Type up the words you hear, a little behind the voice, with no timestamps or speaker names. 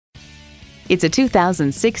It's a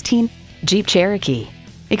 2016 Jeep Cherokee.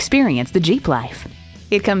 Experience the Jeep life.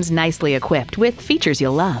 It comes nicely equipped with features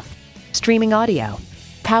you'll love. Streaming audio,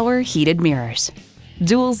 power heated mirrors,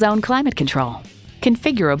 dual zone climate control,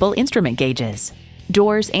 configurable instrument gauges,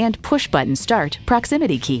 doors and push-button start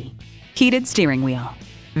proximity key, heated steering wheel,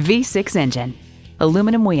 V6 engine,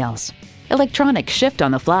 aluminum wheels, electronic shift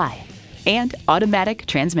on the fly, and automatic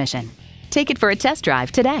transmission. Take it for a test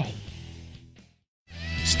drive today.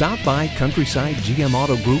 Stop by Countryside GM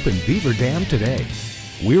Auto Group in Beaver Dam today.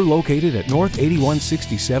 We're located at North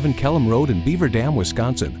 8167 Kellum Road in Beaver Dam,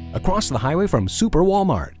 Wisconsin, across the highway from Super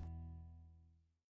Walmart.